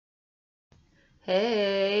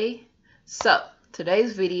Hey, so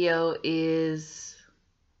today's video is,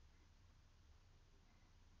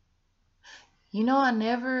 I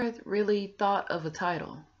never really thought of a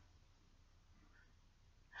title.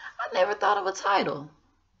 I never thought of a title.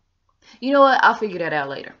 You know what? I'll figure that out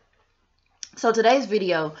later. So today's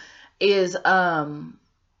video is, well,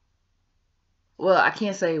 I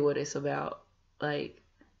can't say what it's about, like,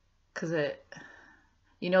 cause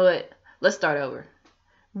you know what? Let's start over.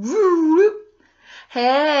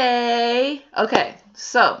 Hey, okay,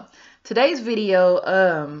 so today's video,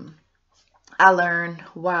 I learned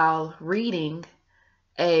while reading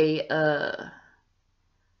a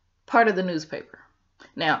part of the newspaper.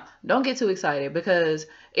 Now, don't get too excited because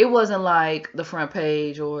it wasn't like the front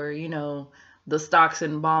page or, the stocks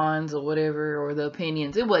and bonds or whatever, or the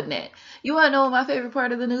opinions. It wasn't that. You want to know what my favorite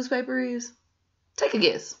part of the newspaper is? Take a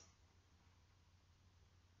guess.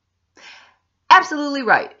 Absolutely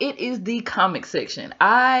right. It is the comic section.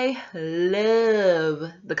 I love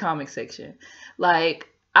the comic section. Like,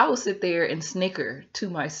 I will sit there and snicker to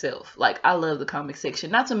myself. Like, I love the comic section.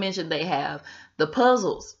 Not to mention they have the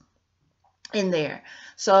puzzles in there.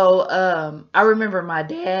 So I remember my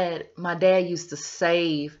dad used to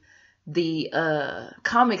save the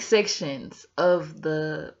comic sections of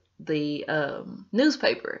the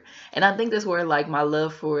newspaper, and I think that's where like my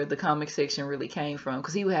love for the comic section really came from,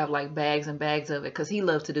 because he would have like bags and bags of it because he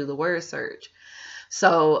loved to do the word search.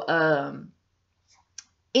 So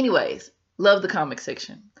anyways, love the comic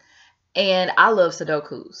section, and I love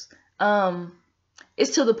Sudokus.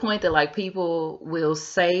 It's to the point that like people will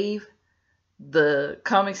save the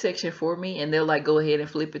comic section for me and they'll like go ahead and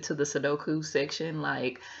flip it to the Sudoku section.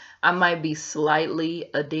 Like, I might be slightly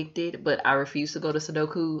addicted, but I refuse to go to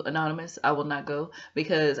Sudoku Anonymous. I will not go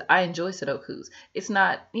because I enjoy Sudokus. It's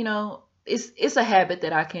not, it's a habit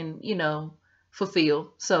that I can,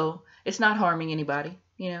 fulfill. So it's not harming anybody.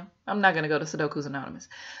 I'm not going to go to Sudokus Anonymous.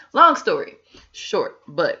 Long story short,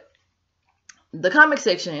 but the comic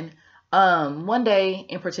section, one day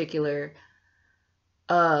in particular,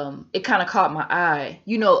 it kind of caught my eye.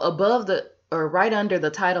 Above or right under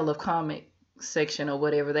the title of comic section or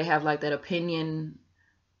whatever, they have like that opinion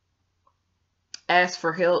ask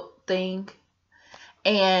for help thing.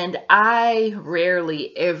 And I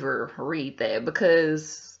rarely ever read that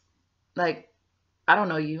because, like, I don't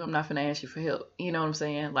know you. I'm not gonna ask you for help. You know what I'm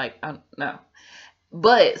saying? Like, no.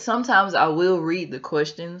 But sometimes I will read the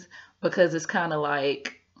questions because it's kind of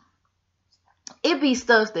like, it be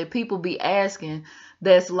stuff that people be asking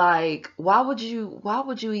that's like, why would you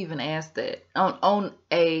even ask that on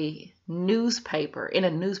a newspaper, in a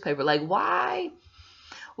newspaper? Like, why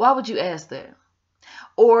would you ask that?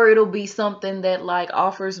 Or it'll be something that like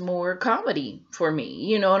offers more comedy for me.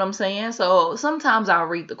 You know what I'm saying? So sometimes I'll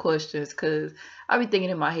read the questions because I'll be thinking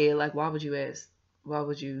in my head, like, why would you ask? Why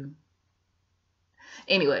would you?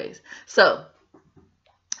 Anyways, so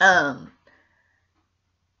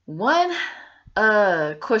one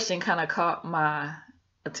question kind of caught my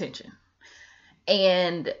attention,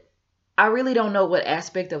 and I really don't know what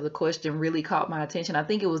aspect of the question really caught my attention. I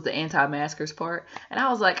think it was the anti-maskers part, and I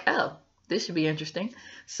was like, oh, this should be interesting.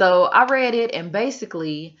 So I read it, and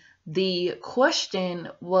basically the question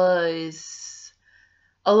was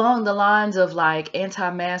along the lines of like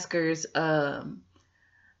anti-maskers.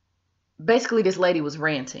 Basically this lady was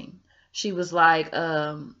ranting. She was like,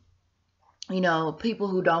 people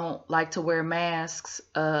who don't like to wear masks,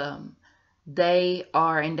 they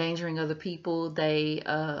are endangering other people.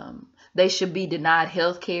 They should be denied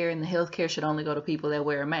health care, and the health care should only go to people that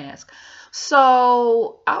wear a mask.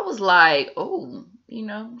 So I was like, oh,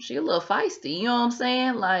 she a little feisty. You know what I'm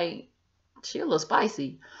saying? Like, she a little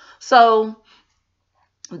spicy. So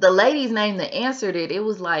the lady's name that answered it, it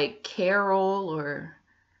was like Carol or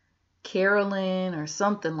Carolyn or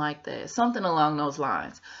something like that. Something along those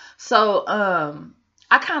lines. So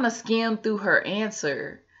I kind of skimmed through her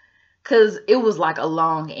answer because it was like a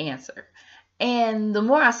long answer. And the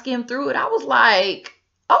more I skimmed through it, I was like,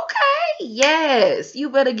 okay, yes, you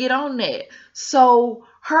better get on that. So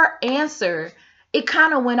her answer, it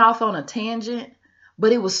kind of went off on a tangent,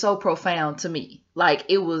 but it was so profound to me. Like,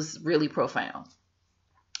 it was really profound.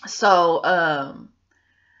 So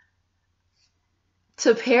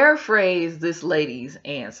to paraphrase this lady's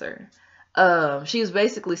answer, she was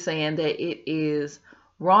basically saying that it is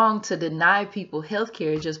wrong to deny people health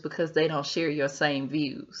care just because they don't share your same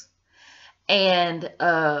views. And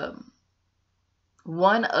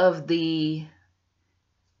one of the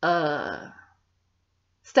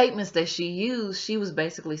statements that she used, she was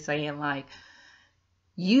basically saying like,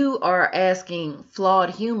 you are asking flawed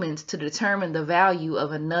humans to determine the value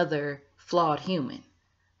of another flawed human.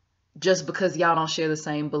 just because y'all don't share the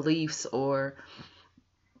same beliefs or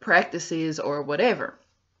practices or whatever.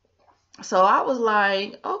 So I was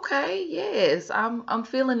like, okay, yes, I'm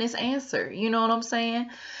feeling this answer. You know what I'm saying?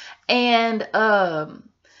 And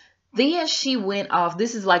then she went off.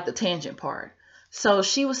 This is like the tangent part. So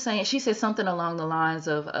she was saying, she said something along the lines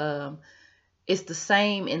of it's the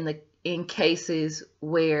same in cases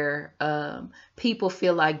where people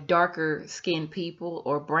feel like darker skinned people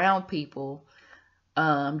or brown people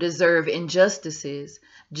deserve injustices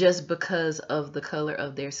just because of the color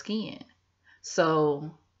of their skin.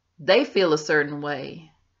 So they feel a certain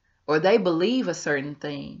way or they believe a certain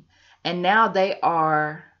thing, and now they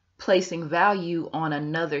are placing value on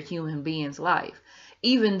another human being's life,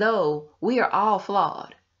 even though we are all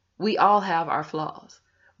flawed. We all have our flaws.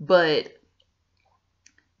 But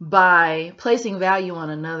by placing value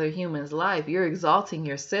on another human's life, you're exalting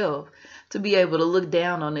yourself to be able to look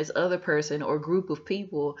down on this other person or group of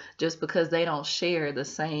people just because they don't share the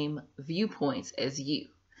same viewpoints as you.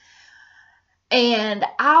 And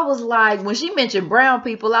I was like, when she mentioned brown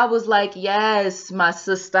people, I was like, yes, my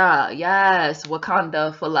sister. Yes,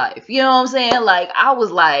 Wakanda for life. You know what I'm saying? Like, I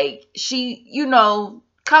was like, she,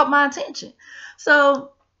 caught my attention.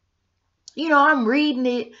 So, I'm reading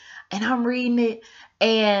it and I'm reading it.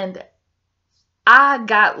 And I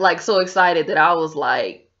got like so excited that I was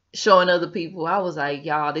like showing other people. I was like,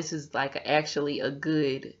 y'all, this is like actually a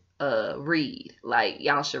good read. Like,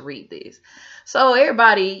 y'all should read this. So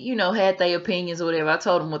everybody, had their opinions or whatever. I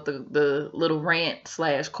told them what the little rant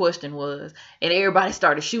 / question was, and everybody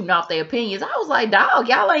started shooting off their opinions. I was like, dog,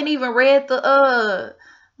 y'all ain't even read the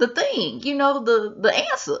thing, the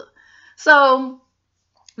answer. So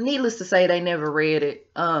needless to say, they never read it.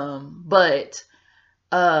 But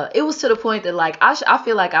it was to the point that like I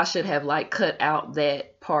feel like I should have like cut out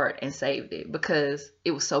that part and saved it because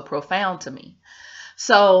it was so profound to me.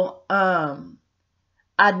 So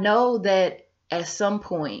I know that at some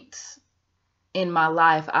points in my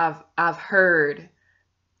life I've heard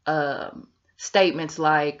statements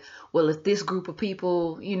like, well, if this group of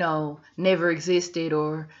people never existed,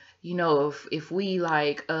 or if we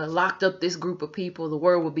like locked up this group of people, the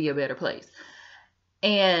world would be a better place.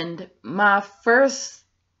 And my first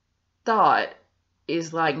thought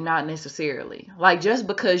is like, not necessarily. Like, just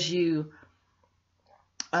because you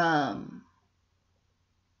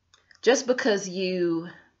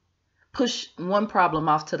push one problem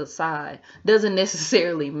off to the side doesn't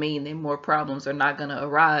necessarily mean that more problems are not going to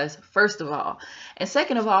arise, first of all. And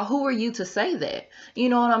second of all, who are you to say that? You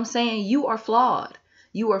know what I'm saying? You are flawed.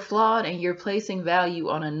 You are flawed, and you're placing value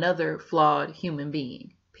on another flawed human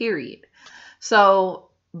being, period. So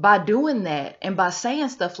by doing that and by saying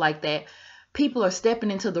stuff like that, people are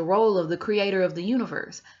stepping into the role of the creator of the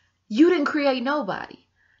universe. You didn't create nobody.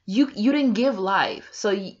 You didn't give life.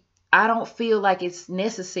 So I don't feel like it's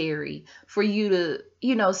necessary for you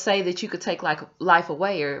to, say that you could take like life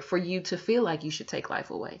away, or for you to feel like you should take life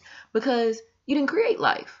away, because you didn't create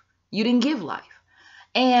life. You didn't give life.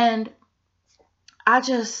 And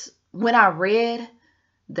when I read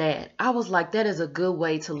that, I was like, that is a good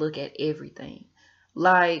way to look at everything.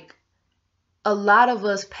 Like, a lot of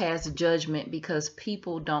us pass judgment because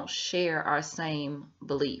people don't share our same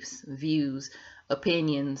beliefs, views,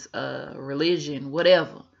 opinions, religion,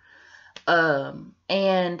 whatever.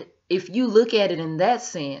 And if you look at it in that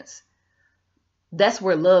sense, that's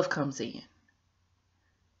where love comes in.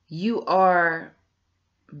 You are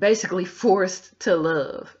basically forced to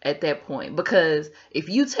love at that point, because if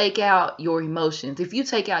you take out your emotions, if you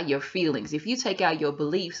take out your feelings, if you take out your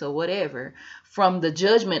beliefs or whatever from the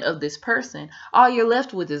judgment of this person, all you're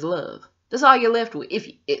left with is love. That's all you're left with,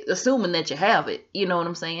 assuming that you have it. You know what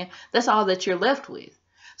I'm saying? That's all that you're left with.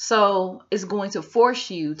 So it's going to force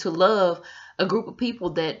you to love a group of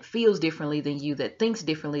people that feels differently than you, that thinks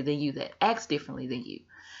differently than you, that acts differently than you.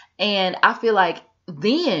 And I feel like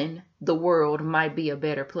then the world might be a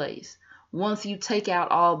better place. Once you take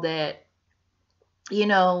out all that,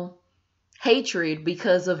 hatred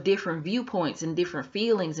because of different viewpoints and different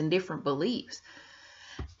feelings and different beliefs.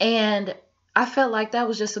 And I felt like that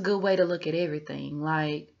was just a good way to look at everything.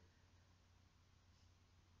 Like,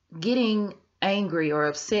 getting angry or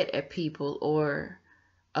upset at people, or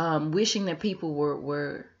wishing that people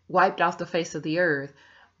were wiped off the face of the earth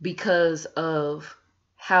because of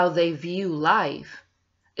how they view life,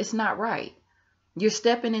 it's not right. You're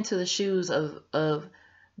stepping into the shoes of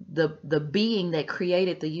the being that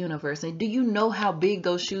created the universe. And do you know how big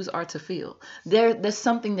those shoes are to fill? There's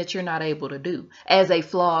something that you're not able to do as a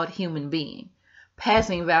flawed human being,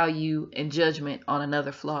 passing value and judgment on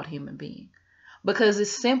another flawed human being. Because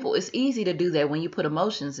it's simple. It's easy to do that when you put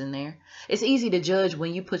emotions in there. It's easy to judge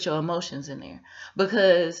when you put your emotions in there,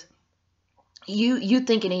 because you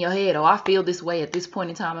thinking in your head, oh, I feel this way at this point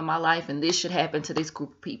in time in my life, and this should happen to this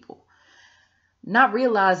group of people. Not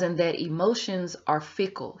realizing that emotions are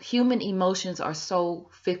fickle. Human emotions are so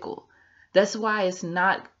fickle. That's why it's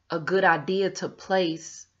not a good idea to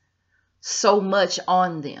place so much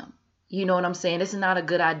on them. You know what I'm saying? It's not a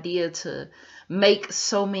good idea to make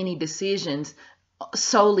so many decisions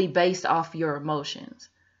solely based off your emotions,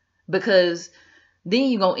 because then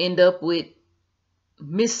you're going to end up with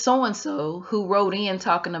Miss So-and-so who wrote in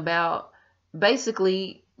talking about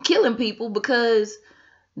basically killing people because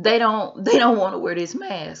they don't want to wear this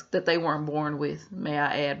mask that they weren't born with, may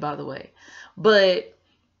I add, by the way. But,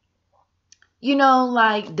 you know,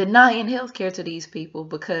 like denying healthcare to these people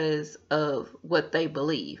because of what they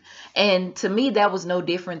believe. And to me, that was no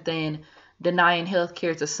different than denying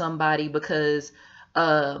healthcare to somebody because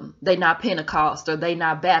they not Pentecost, or they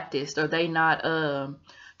not Baptist, or they not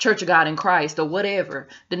Church of God in Christ, or whatever.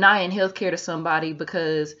 Denying healthcare to somebody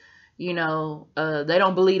because, you know, they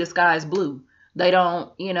don't believe the sky is blue. They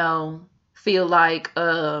don't, you know, feel like,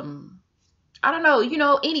 I don't know, you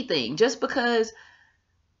know, anything. Just because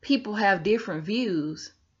people have different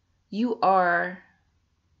views, you are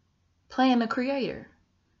playing the creator.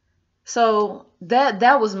 So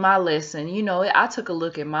that was my lesson. You know, I took a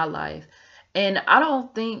look at my life, and I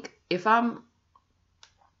don't think, if I'm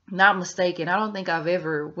not mistaken, I don't think I've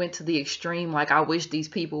ever went to the extreme like I wish these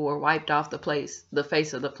people were wiped off the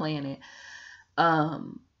face of the planet.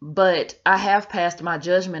 But I have passed my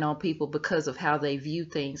judgment on people because of how they view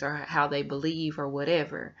things or how they believe or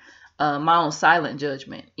whatever. My own silent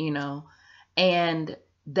judgment, you know. And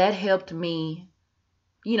that helped me,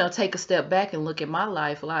 you know, take a step back and look at my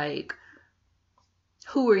life like,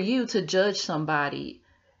 who are you to judge somebody?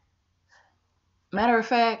 Matter of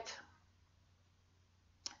fact,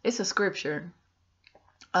 it's a scripture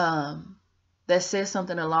that says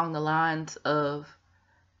something along the lines of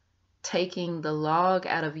taking the log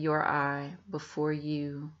out of your eye before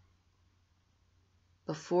you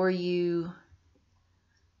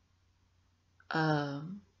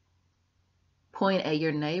point at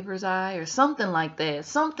your neighbor's eye, or something like that.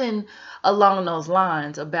 Something along those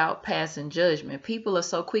lines about passing judgment. People are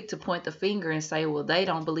so quick to point the finger and say, well, they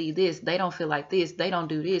don't believe this, they don't feel like this, they don't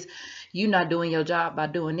do this, you're not doing your job by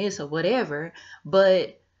doing this or whatever,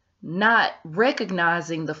 but not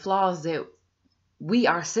recognizing the flaws that we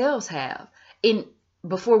ourselves have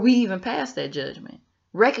before we even pass that judgment.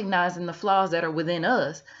 Recognizing the flaws that are within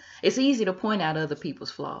us. It's easy to point out other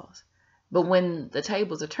people's flaws, but when the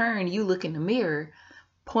tables are turned, you look in the mirror,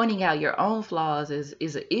 pointing out your own flaws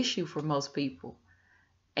is an issue for most people.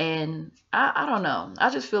 And I don't know.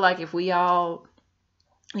 I just feel like if we all,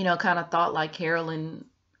 you know, kind of thought like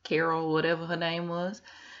Carol, whatever her name was,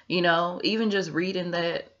 you know, even just reading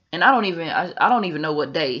that. And I don't even know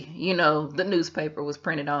what day, you know, the newspaper was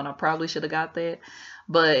printed on. I probably should have got that.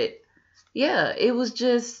 But yeah, it was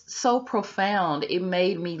just so profound. It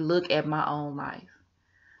made me look at my own life.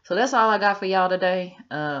 So that's all I got for y'all today.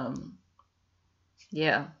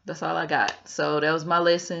 Yeah, that's all I got. So that was my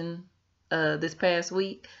lesson this past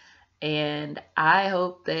week. And I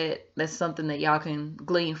hope that that's something that y'all can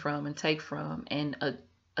glean from and take from and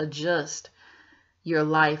adjust your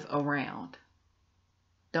life around.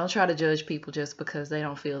 Don't try to judge people just because they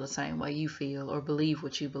don't feel the same way you feel or believe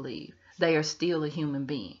what you believe. They are still a human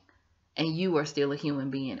being, and you are still a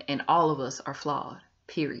human being, and all of us are flawed,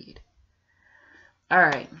 period. All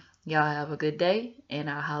right, y'all have a good day, and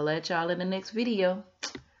I'll holla at y'all in the next video.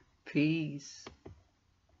 Peace.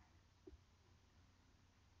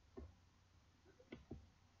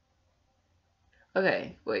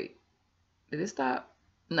 Okay, wait. Did it stop?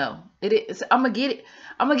 No, it is. I'm gonna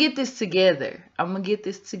get this together.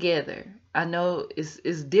 I know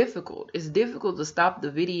it's difficult. It's difficult to stop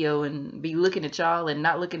the video and be looking at y'all and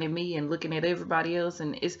not looking at me and looking at everybody else.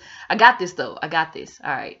 And I got this though. I got this. All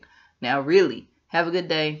right. Now really, have a good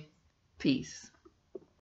day. Peace.